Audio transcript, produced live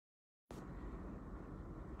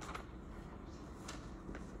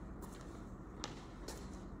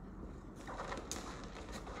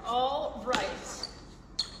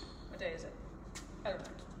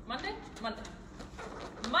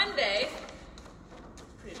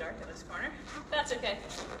dark in this corner. That's okay.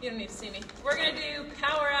 You don't need to see me. We're going to do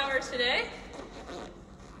power hour today.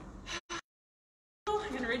 I'm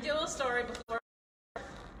going to read you a little story before,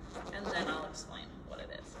 and then I'll explain what it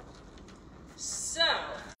is. So,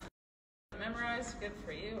 memorize, good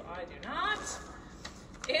for you. I do not.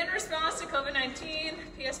 In response to COVID-19,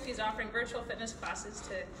 PSP is offering virtual fitness classes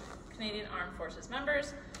to Canadian Armed Forces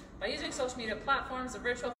members. By using social media platforms, the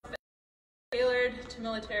virtual fitness tailored to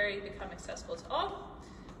military become accessible to all.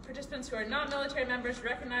 Participants who are not military members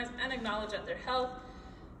recognize and acknowledge that their health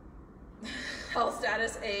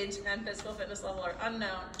status, age, and physical fitness level are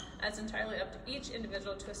unknown, and it's entirely up to each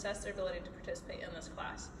individual to assess their ability to participate in this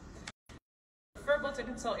class. It's preferable to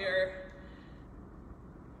consult your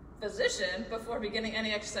physician before beginning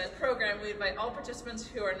any exercise program. We invite all participants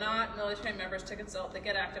who are not military members to consult the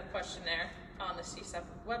Get Active questionnaire on the CSEP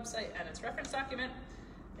website and its reference document.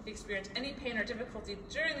 If you experience any pain or difficulty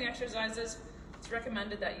during the exercises, it's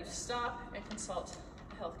recommended that you stop and consult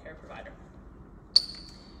a healthcare provider.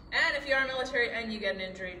 And if you are military and you get an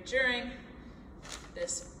injury during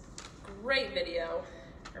this great video,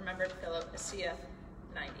 remember to fill out a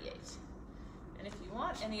CF98. And if you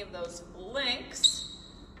want any of those links,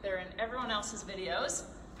 they're in everyone else's videos.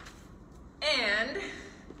 And,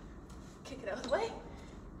 kick it out of the way,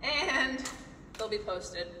 and they'll be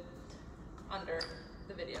posted under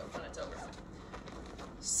the video when it's over.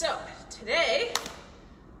 So today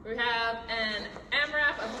we have an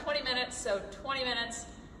AMRAP of 20 minutes, so 20 minutes,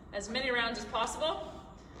 as many rounds as possible.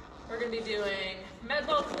 We're going to be doing med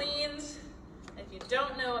ball cleans. If you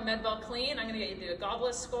don't know a med ball clean, I'm going to get you to do a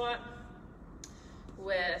goblet squat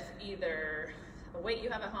with either a weight you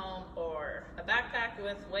have at home or a backpack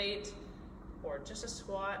with weight or just a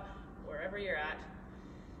squat wherever you're at.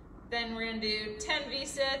 Then we're going to do 10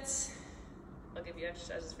 V-sits. I'll give you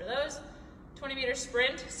exercises for those. 20-meter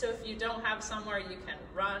sprint, so if you don't have somewhere you can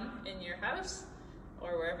run in your house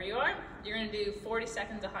or wherever you are, you're going to do 40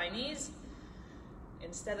 seconds of high knees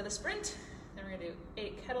instead of the sprint. Then we're going to do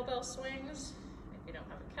 8 kettlebell swings. If you don't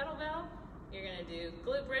have a kettlebell, you're going to do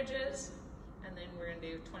glute bridges, and then we're going to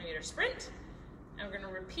do 20-meter sprint. And we're going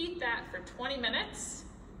to repeat that for 20 minutes.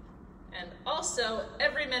 And also,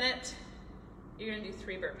 every minute, you're going to do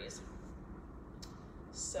 3 burpees.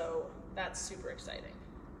 So that's super exciting.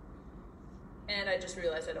 And I just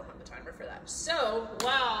realized I don't have the timer for that. So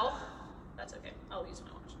while, that's okay, I'll use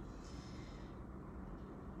my watch.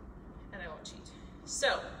 And I won't cheat.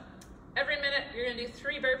 So every minute, you're going to do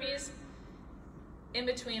 3 burpees in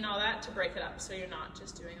between all that to break it up, so you're not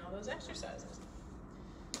just doing all those exercises.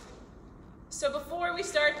 So before we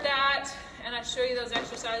start that, and I show you those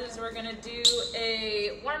exercises, we're gonna do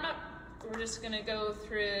a warm-up. We're just gonna go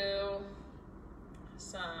through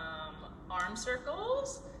some arm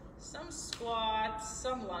circles, some squats,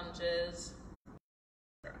 some lunges.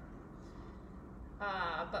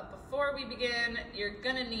 But before we begin, you're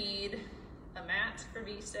gonna need a mat for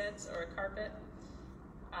V-sits or a carpet,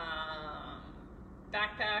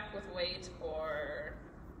 backpack with weight or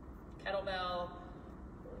kettlebell,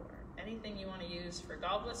 anything you want to use for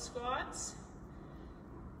goblet squats,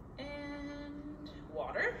 and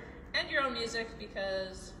water, and your own music,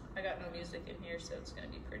 because I got no music in here, so it's going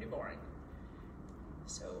to be pretty boring.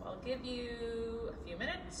 So I'll give you a few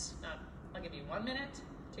minutes, I'll give you 1 minute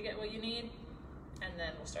to get what you need, and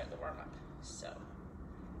then we'll start the warm-up. So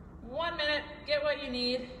 1 minute, get what you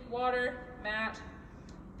need: water, mat,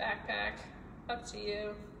 backpack, up to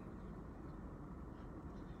you.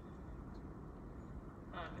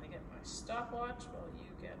 I'm going to get my stopwatch while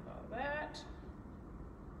you get all that.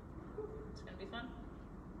 It's going to be fun.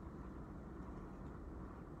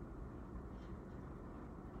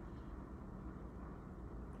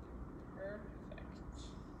 Perfect.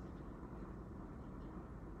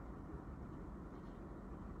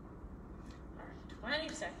 All right,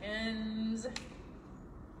 20 seconds.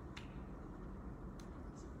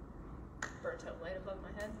 Burnt out light above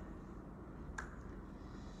my head.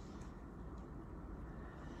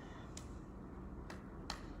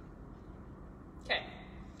 Okay,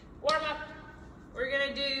 warm up. We're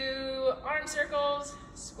gonna do arm circles,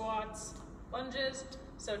 squats, lunges.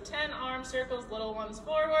 So 10 arm circles, little ones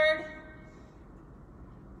forward.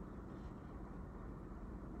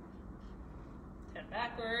 10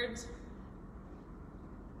 backwards.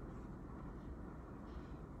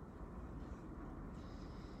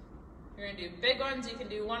 You're gonna do big ones. You can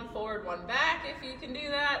do 1 forward, 1 back if you can do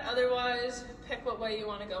that. Otherwise, pick what way you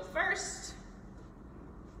wanna go first.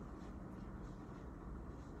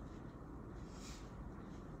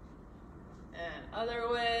 And other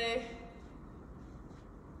way.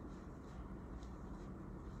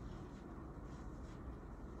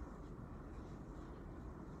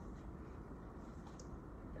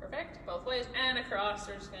 Perfect, both ways, and across.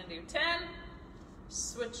 We're just gonna do 10.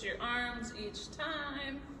 Switch your arms each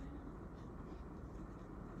time.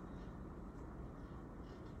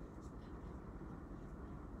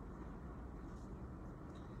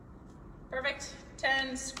 Perfect,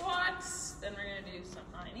 10 squats, then we're gonna do some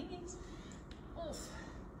high knees. Oof.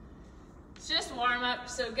 It's just warm up,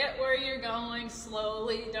 so get where you're going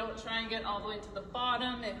slowly. Don't try and get all the way to the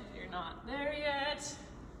bottom if you're not there yet.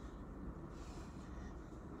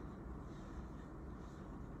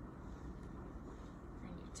 We're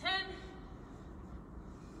gonna do 10.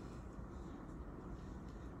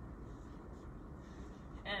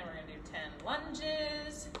 And we're gonna do 10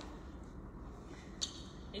 lunges.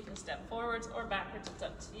 You can step forwards or backwards, it's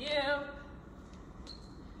up to you.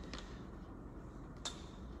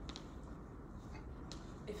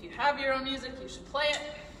 If you have your own music, you should play it.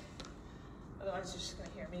 Otherwise, you're just gonna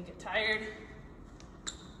hear me get tired.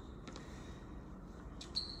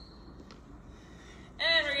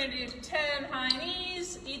 And we're gonna do 10 high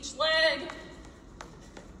knees, each leg.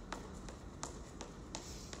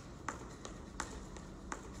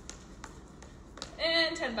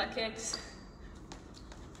 And 10 butt kicks.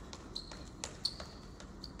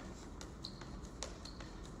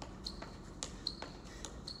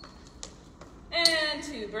 And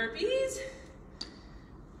 2 burpees.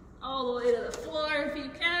 All the way to the floor if you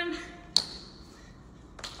can.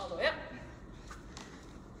 All the way up.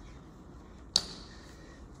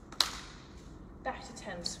 Back to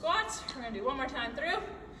 10 squats. We're gonna do one more time through.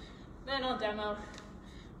 Then I'll demo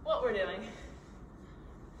what we're doing.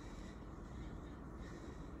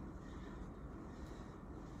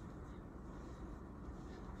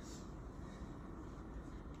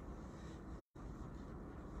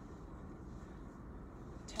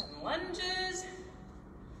 Lunges.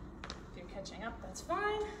 If you're catching up, that's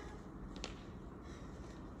fine.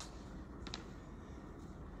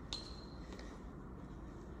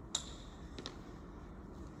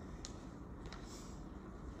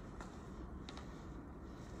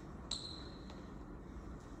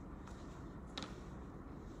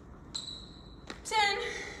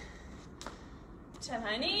 Ten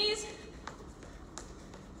high knees.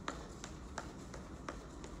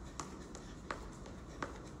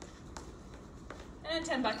 And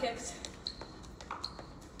 10 butt kicks.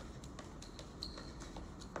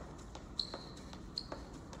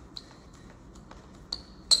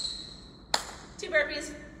 Two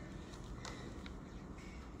burpees.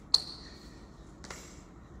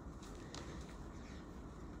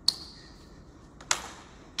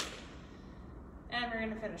 And we're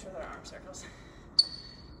going to finish with our arm circles.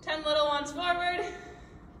 10 little ones forward.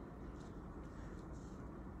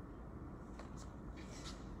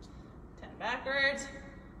 10 backwards.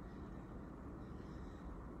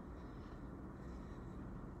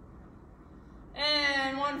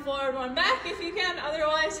 And 1 forward, 1 back if you can.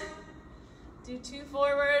 Otherwise, do 2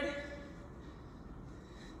 forward.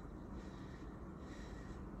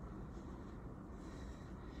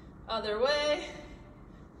 Other way.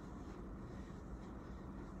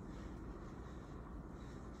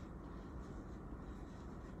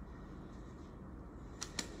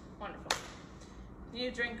 Wonderful. Need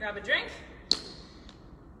a drink, grab a drink.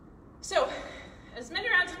 So, as many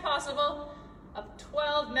rounds as possible of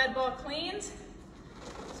 12 med ball cleans.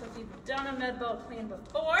 So if you've done a med ball clean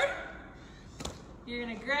before, you're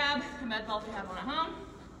gonna grab a med ball if you have one at home.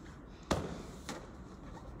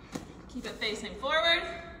 Keep it facing forward.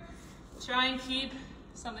 Try and keep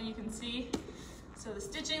something you can see. So the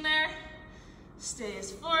stitching there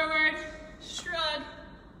stays forward, shrug,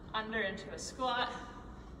 under into a squat,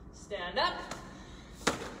 stand up.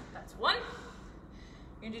 That's 1.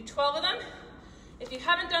 You're gonna do 12 of them. If you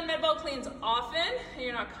haven't done med ball cleans often and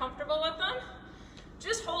you're not comfortable with them,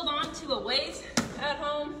 just hold on to a weight at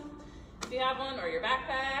home if you have one, or your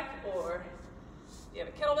backpack, or if you have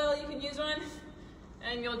a kettlebell, you can use one,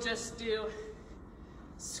 and you'll just do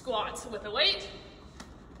squats with a weight.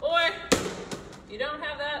 Or if you don't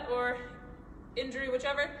have that, or injury,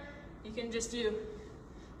 whichever, you can just do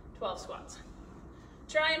 12 squats.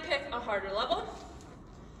 Try and pick a harder level.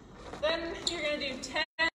 Then you're gonna do 10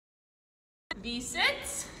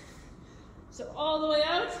 V-sits. So all the way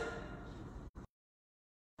out,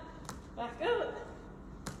 back out.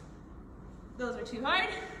 Those are too hard.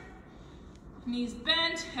 Knees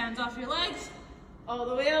bent, hands off your legs, all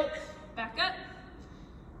the way out, back up.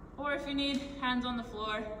 Or if you need, hands on the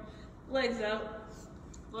floor, legs out,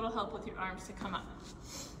 a little help with your arms to come up.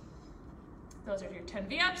 Those are your 10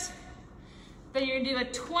 V-ups. Then you're gonna do a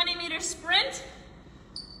 20-meter sprint,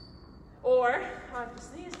 or,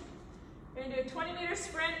 you're gonna do a 20-meter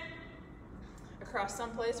sprint across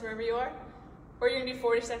someplace, wherever you are, or you're gonna do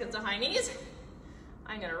 40 seconds of high knees.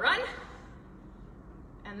 I'm gonna run,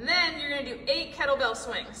 and then you're gonna do 8 kettlebell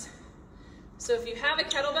swings. So if you have a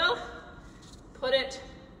kettlebell, put it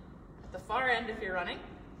at the far end if you're running,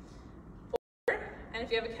 forward, and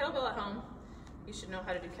if you have a kettlebell at home, you should know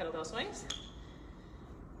how to do kettlebell swings.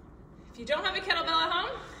 If you don't have a kettlebell at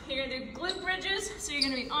home, you're gonna do glute bridges, so you're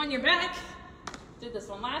gonna be on your back. Did this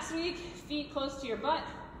one last week, feet close to your butt,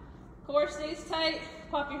 core stays tight,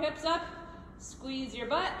 pop your hips up, squeeze your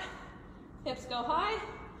butt, hips go high,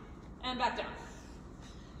 and back down.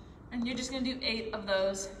 And you're just gonna do 8 of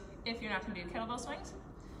those if you're not gonna do kettlebell swings.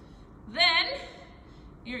 Then,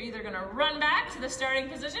 you're either gonna run back to the starting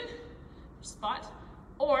position, spot,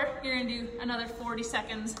 or you're gonna do another 40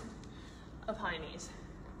 seconds of high knees.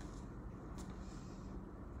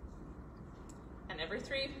 And every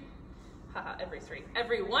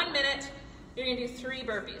 1 minute, you're gonna do 3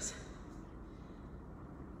 burpees.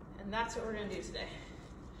 And that's what we're gonna do today.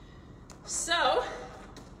 So,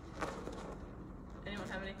 anyone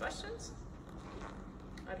have any questions?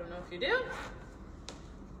 I don't know if you do.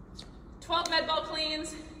 12 med ball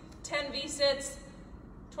cleans, 10 V-sits,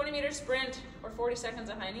 20-meter sprint, or 40 seconds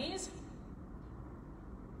of high knees.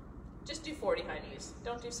 Just do 40 high knees.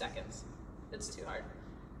 Don't do seconds. It's too hard.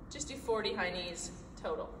 Just do 40 high knees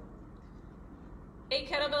total. 8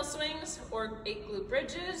 kettlebell swings or 8 glute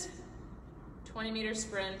bridges, 20-meter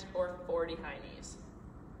sprint, or 40 high knees.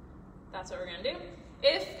 That's what we're gonna do.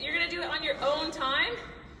 If you're gonna do it on your own time,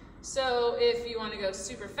 so if you wanna go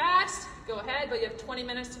super fast, go ahead, but you have 20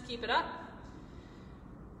 minutes to keep it up.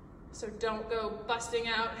 So don't go busting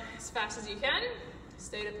out as fast as you can.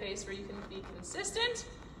 Stay at a pace where you can be consistent.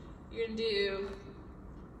 You're gonna do,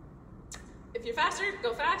 if you're faster,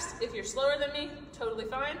 go fast. If you're slower than me, totally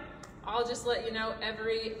fine. I'll just let you know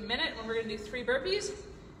every minute when we're gonna do 3 burpees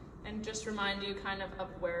and just remind you kind of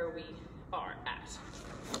where we are at.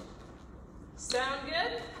 Sound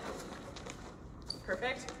good?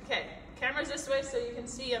 Perfect. Okay, camera's this way so you can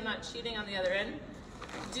see I'm not cheating on the other end.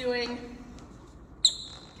 Doing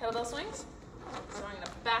kettlebell swings. So I'm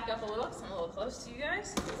gonna back up a little because I'm a little close to you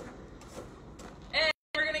guys. And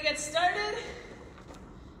we're gonna get started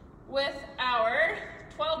with our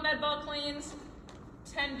 12 med ball cleans,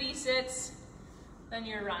 10 V-sits, then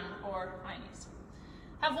your run or high knees.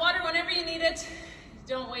 Have water whenever you need it.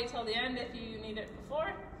 Don't wait till the end if you need it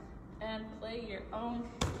before. And play your own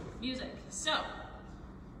music. So,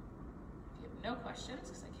 if you have no questions,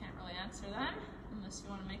 because I can't really answer them, unless you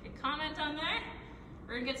want to make a comment on there,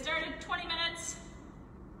 we're gonna get started, 20 minutes,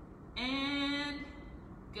 and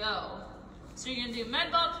go. So you're gonna do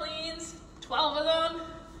med ball cleans, 12 of them,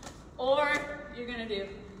 or you're gonna do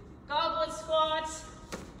goblet squats,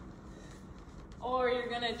 or you're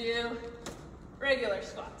gonna do regular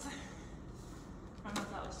squats. I don't know if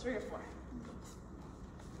that was 3 or 4.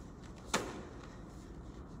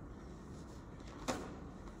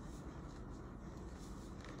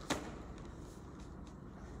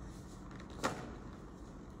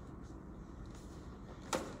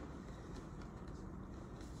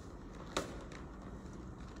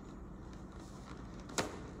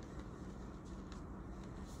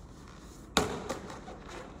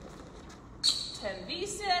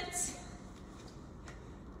 V-sits.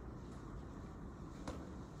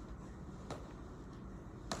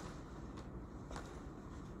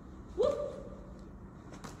 Woo.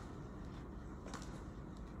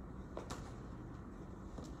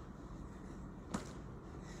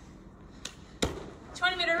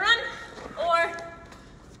 20-meter run or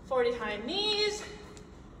 40 high knees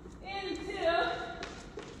into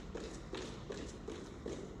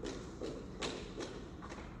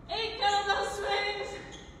 8 kettlebell swings.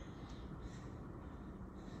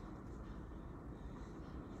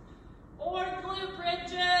 Or glute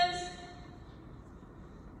bridges.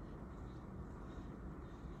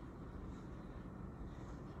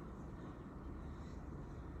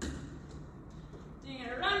 You're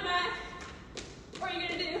gonna run back, or you're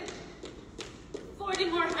gonna do 40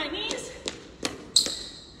 more high knees.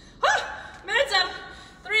 Minutes up,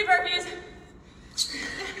 3 burpees.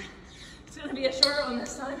 It's gonna be a shorter one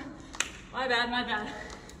this time. My bad, my bad.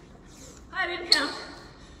 I didn't count.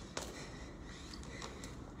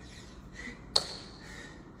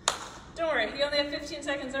 Don't worry, you only have 15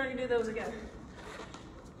 seconds, then we're gonna do those again.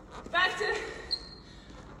 Back to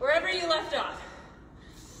wherever you left off.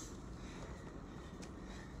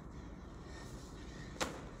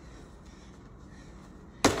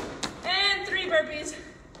 And 3 burpees.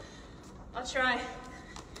 I'll try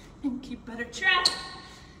and keep better track.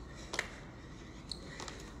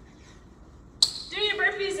 Do your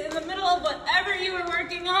burpees in the middle of whatever you were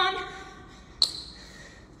working on.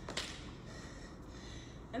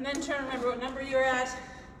 And then try to remember what number you're at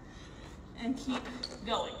and keep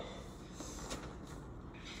going.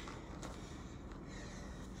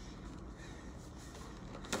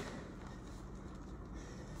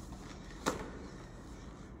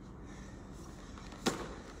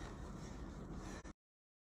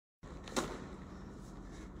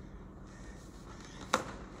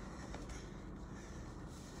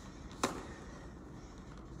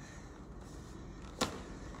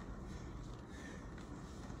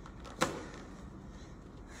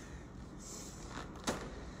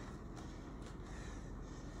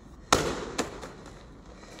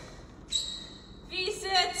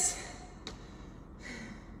 V-sits.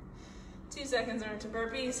 2 seconds are into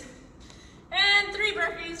burpees. And 3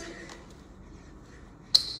 burpees.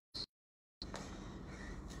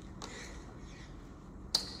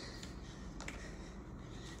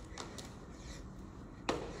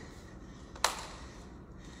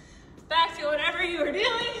 Back to whatever you were doing.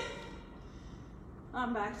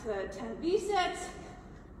 I'm back to 10 V-sits.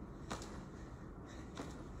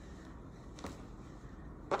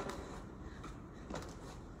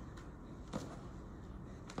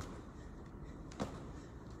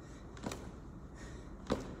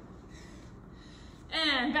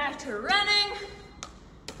 And back to running,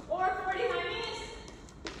 or 40 high knees.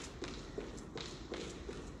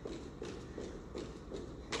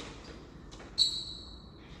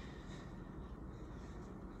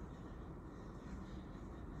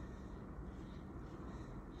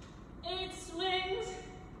 Eight swings,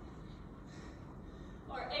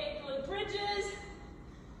 or 8 glute bridges.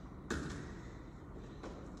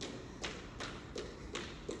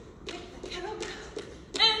 Lift the kettlebell,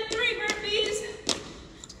 and 3 burpees.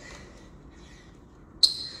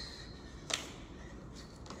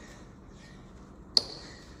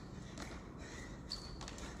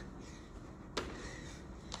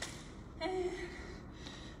 And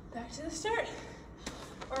back to the start,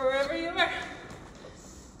 or wherever you were.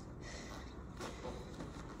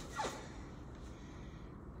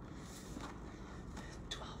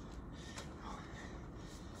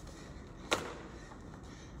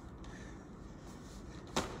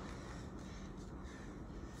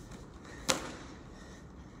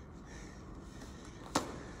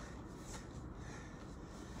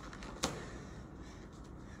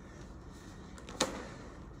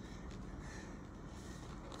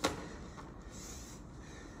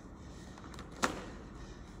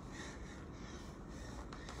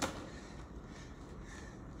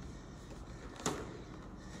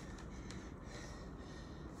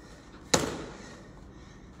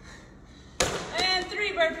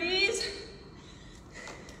 Burpees.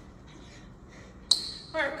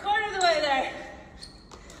 We're a quarter of the way there.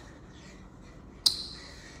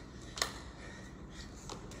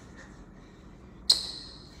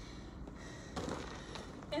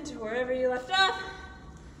 Into wherever you left off.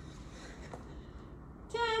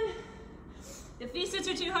 10. If these sits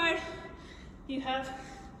are too hard, you have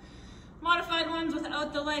modified ones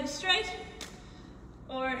without the legs straight,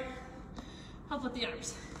 or help with the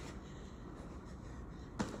arms.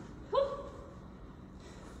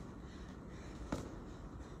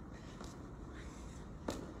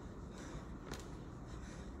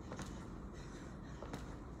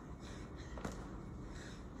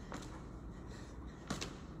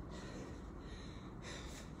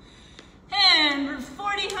 And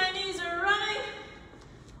 40 high knees are running.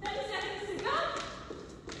 10 seconds to go.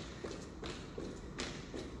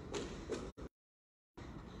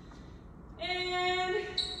 And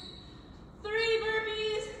 3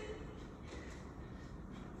 burpees.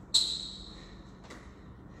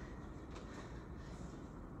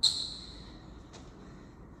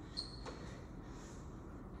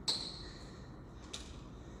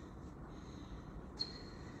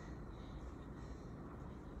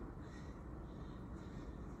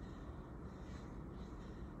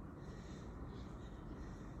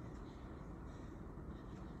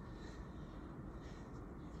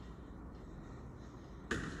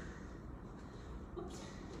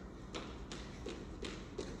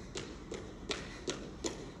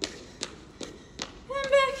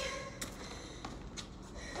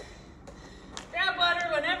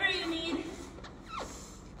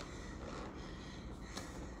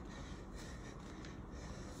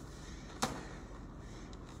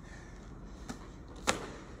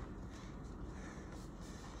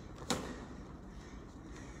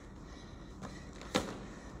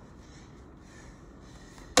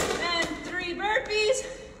 Burpees,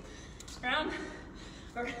 around,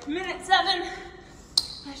 or minute 7,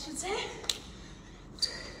 I should say.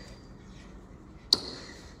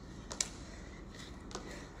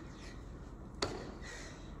 I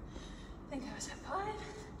think I was at 5.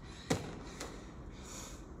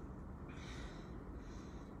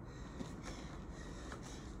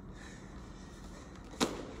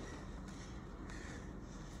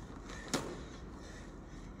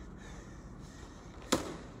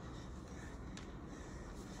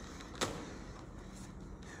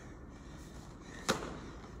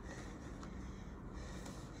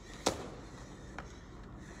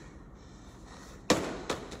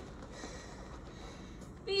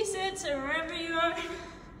 sits or wherever you are.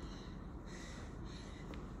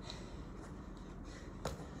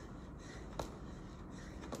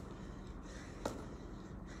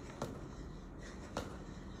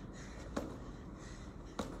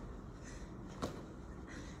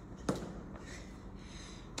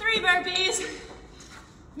 Burpees.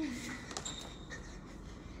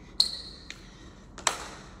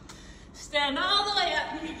 Stand all the way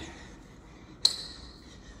up.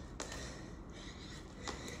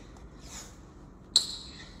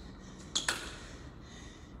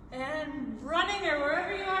 And running or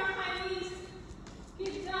wherever you are, high knees.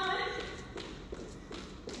 Keep going.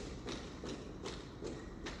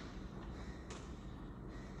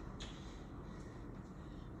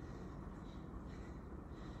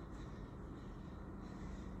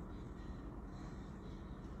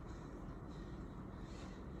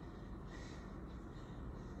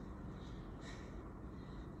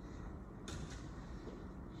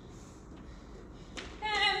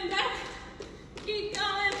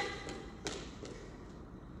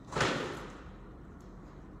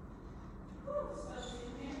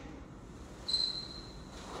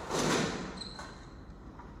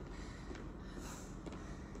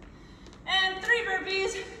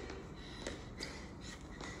 Burpees.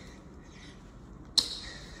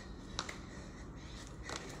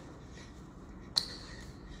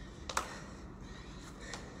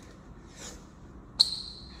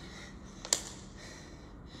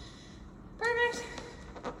 Perfect.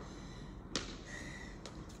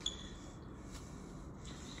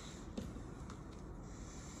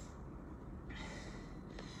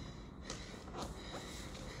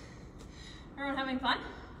 Everyone having fun?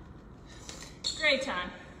 Great time.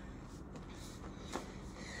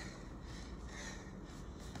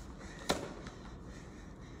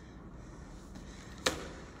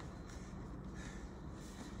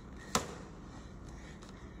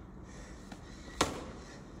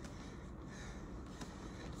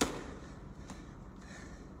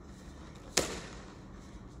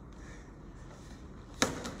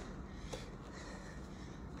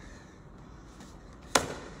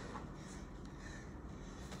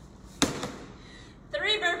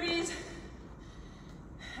 Burpees.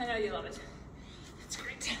 I know you love it. It's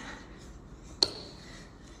great.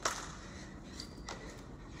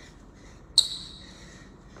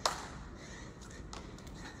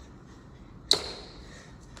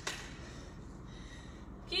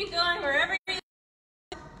 Keep going wherever you are.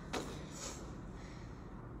 I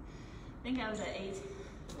think I was at 8.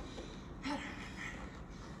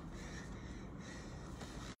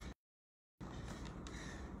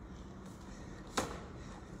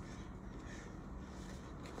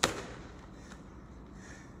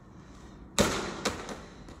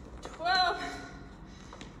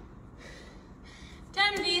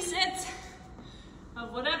 V-sits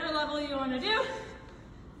of whatever level you want to do.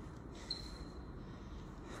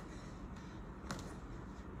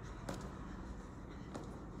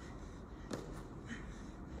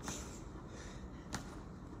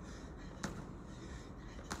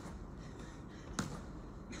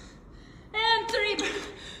 And three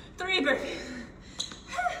burpees.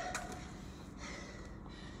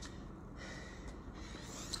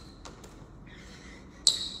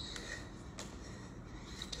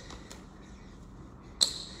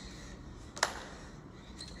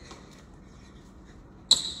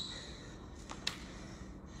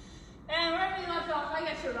 I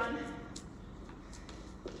get to run.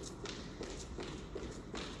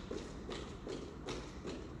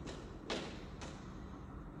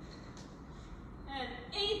 And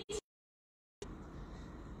 8.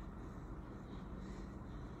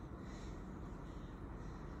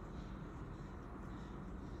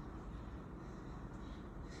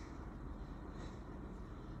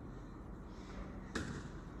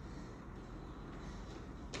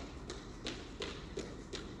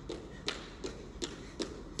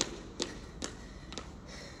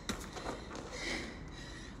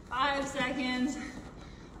 Seconds.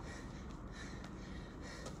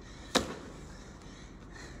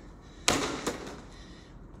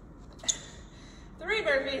 Three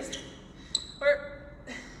burpees. We're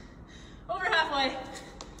over halfway.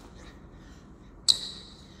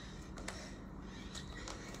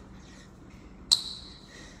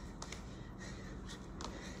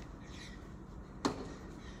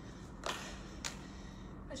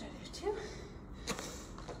 What did I do? 2.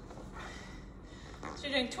 So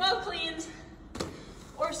you're doing 12 cleans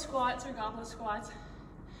or squats or goblet squats,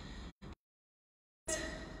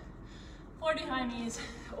 40 high knees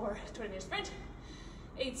or 20-meter sprint,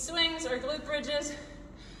 8 swings or glute bridges,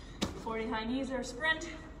 40 high knees or sprint.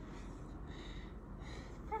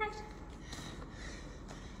 Perfect.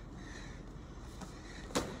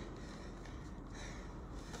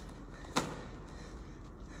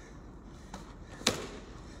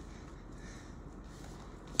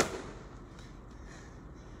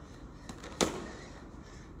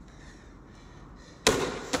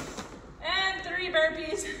 3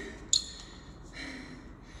 burpees.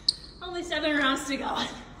 Only 7 rounds to go.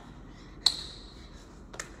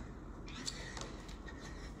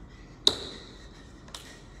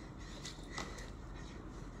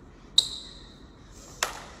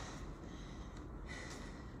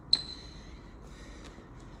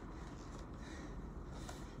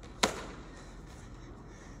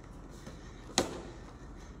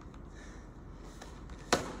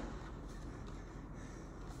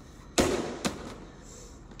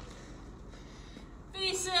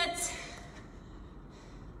 V-sit,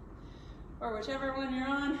 or whichever one you're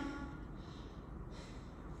on.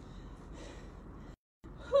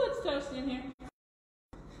 Ooh, it's toasty in here.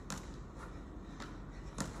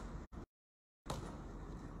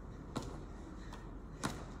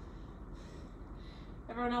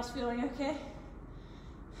 Everyone else feeling okay?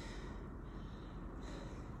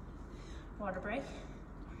 Water break.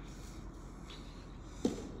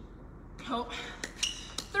 Oh,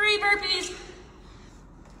 3 burpees.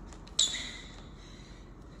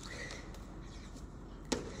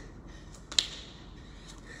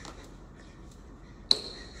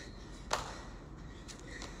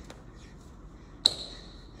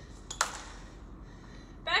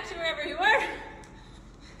 Back to wherever you were.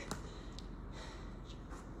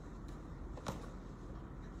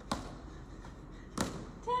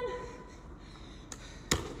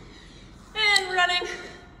 And running,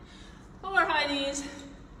 or high knees,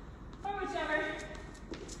 or whichever.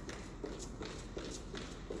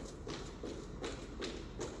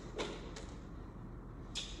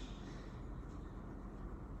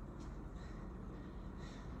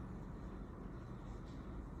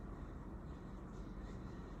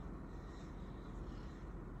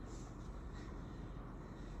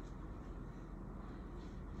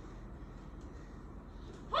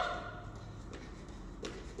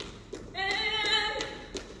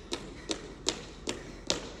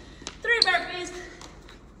 Burpees.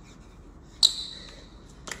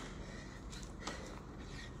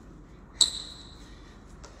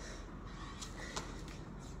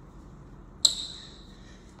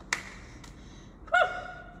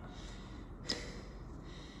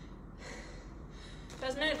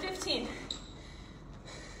 That's minute 15.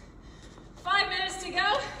 5 minutes to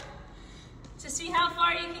go to see how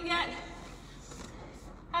far you can get,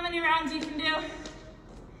 how many rounds you can do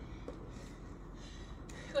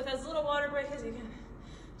with as little water break as you can.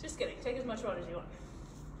 Just kidding, take as much water as you want.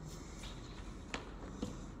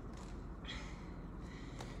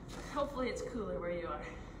 Hopefully it's cooler where you are.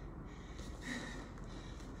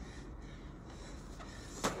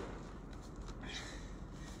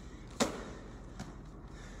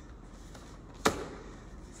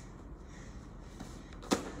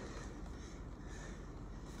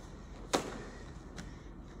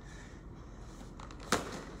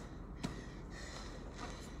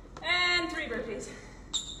 And 3 burpees.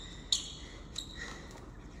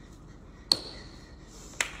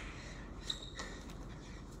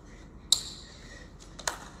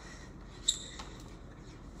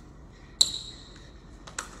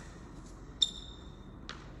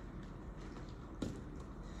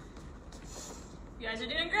 You guys are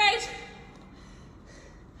doing great.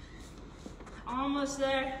 Almost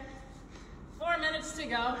there. 4 minutes to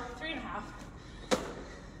go, 3.5.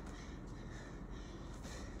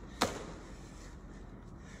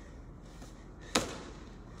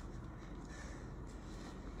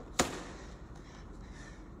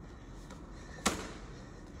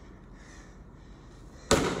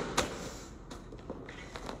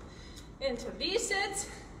 Into V-sits.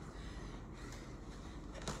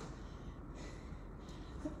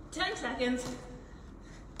 10 seconds.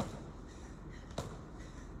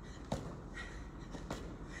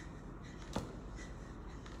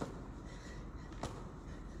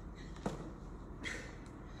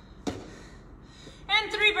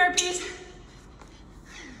 And 3 burpees.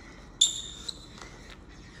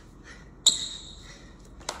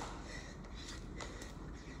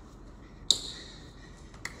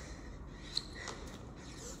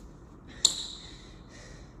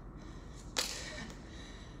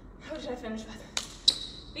 What did I finish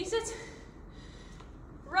with? V-sits.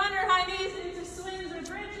 Run or high knees into swings or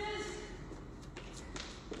bridges.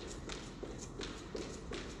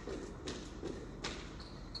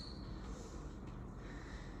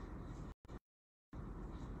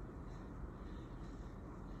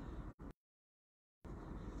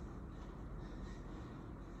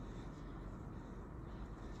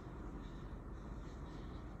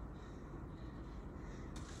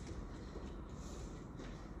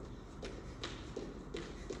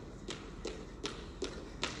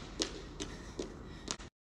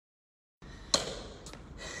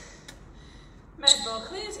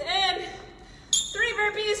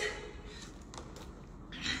 burpees.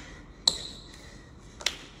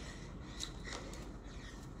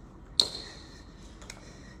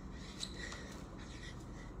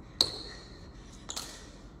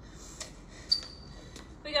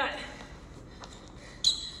 We got a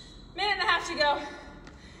minute and a half to go.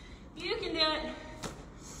 You can do it.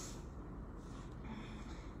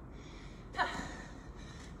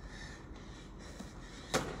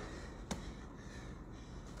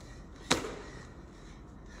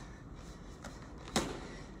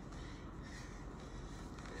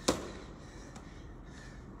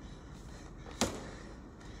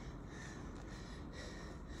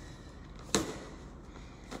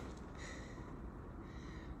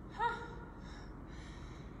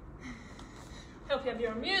 Hope you have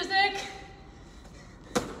your music.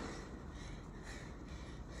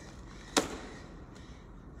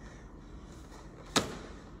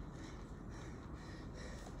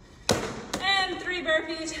 And 3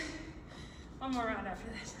 burpees. One more round after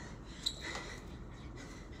this.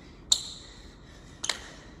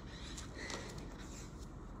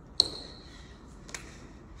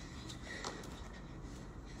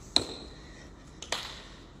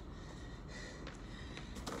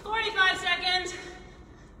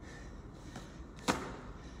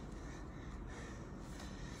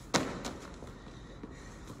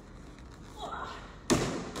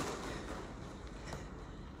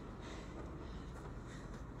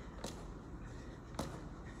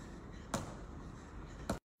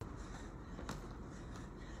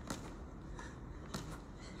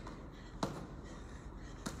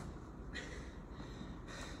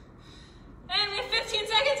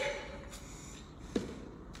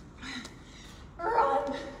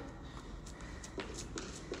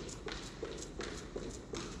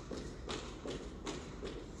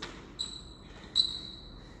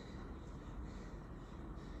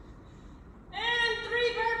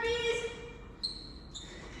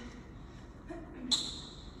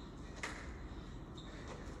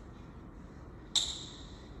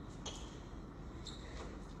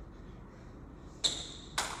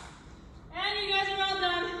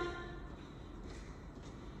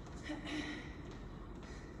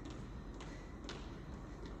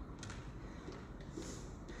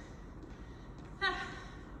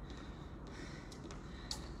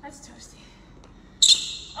 That's toasty.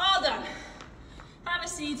 All done. Have a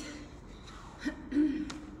seat.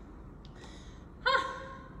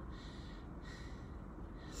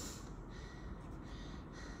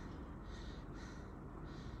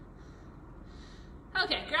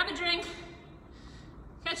 Okay, grab a drink.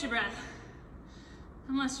 Catch your breath.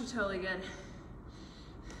 Unless you're totally good.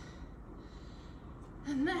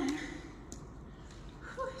 And then,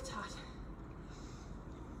 whew, it's hot.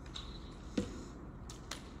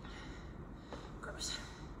 Gross.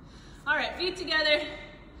 All right, feet together,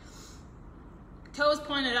 toes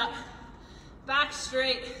pointed up, back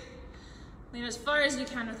straight. Lean as far as you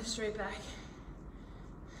can with a straight back.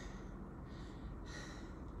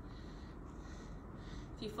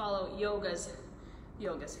 If you follow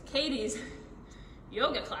Katie's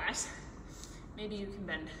yoga class, maybe you can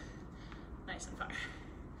bend nice and far.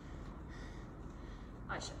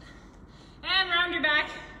 I should. And round your back,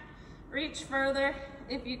 reach further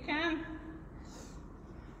if you can.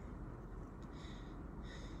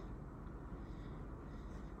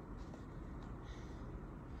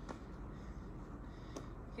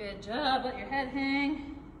 Good job, let your head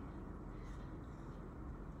hang.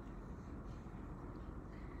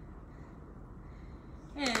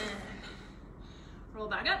 And roll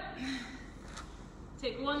back up.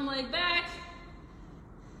 Take one leg back.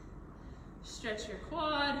 Stretch your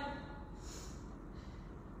quad.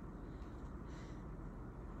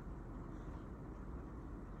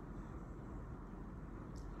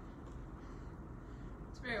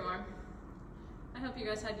 It's very warm. I hope you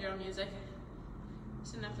guys had your own music.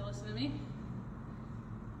 Just didn't have to listen to me.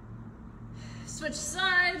 Switch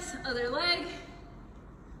sides, other leg.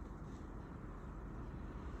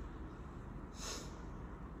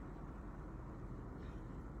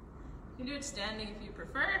 You can do it standing if you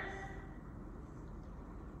prefer.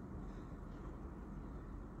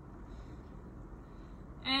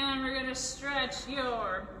 And we're gonna stretch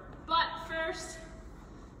your butt first.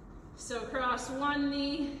 So cross one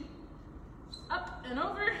knee up and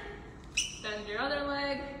over. Bend your other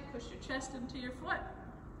leg, push your chest into your foot.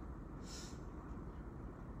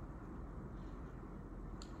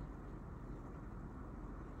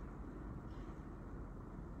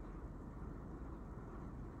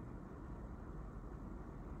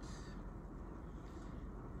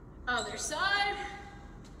 Other side.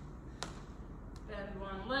 Bend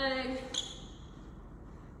one leg.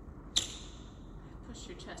 Push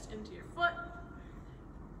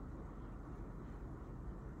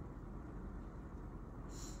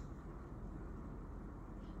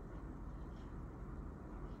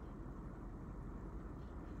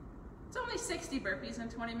probably 60 burpees in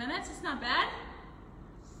 20 minutes. It's not bad.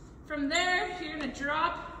 From there, you're gonna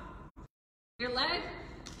drop your leg.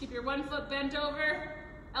 Keep your one foot bent over.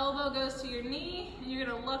 Elbow goes to your knee, and you're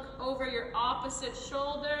gonna look over your opposite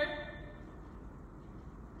shoulder.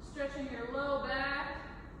 Stretching your low back,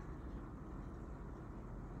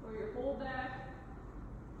 or your whole back.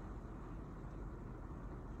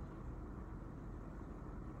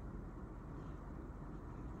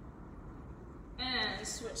 And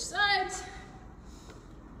switch sides.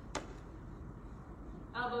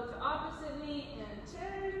 Elbow to opposite knee and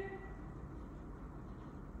turn.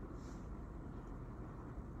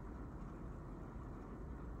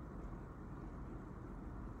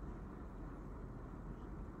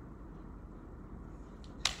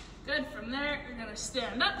 Good, from there, you're gonna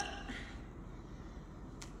stand up.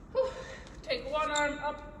 Whew. Take one arm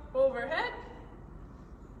up overhead.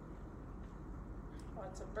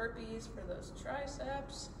 Lots of burpees for those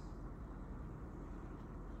triceps.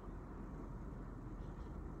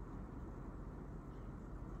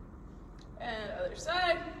 And other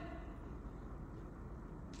side.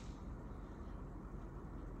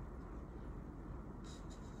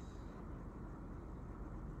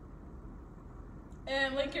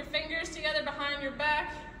 And link your fingers together behind your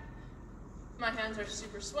back. My hands are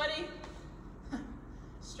super sweaty.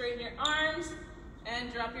 Straighten your arms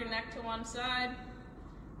and drop your neck to one side.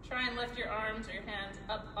 Try and lift your arms or your hands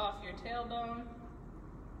up off your tailbone.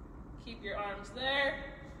 Keep your arms there.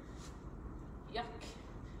 Yuck.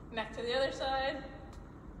 Neck to the other side.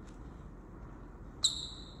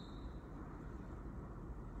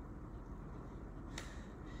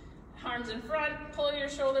 Arms in front, pull your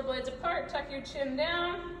shoulder blades apart, tuck your chin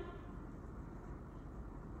down.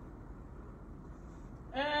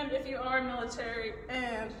 And if you are military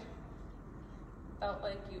and felt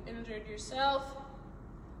like you injured yourself,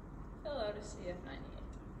 fill out a CF98.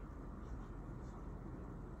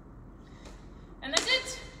 And that's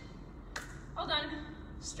it. All done.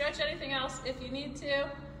 Stretch anything else if you need to,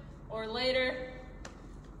 or later.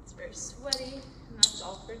 It's very sweaty, and that's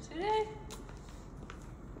all for today.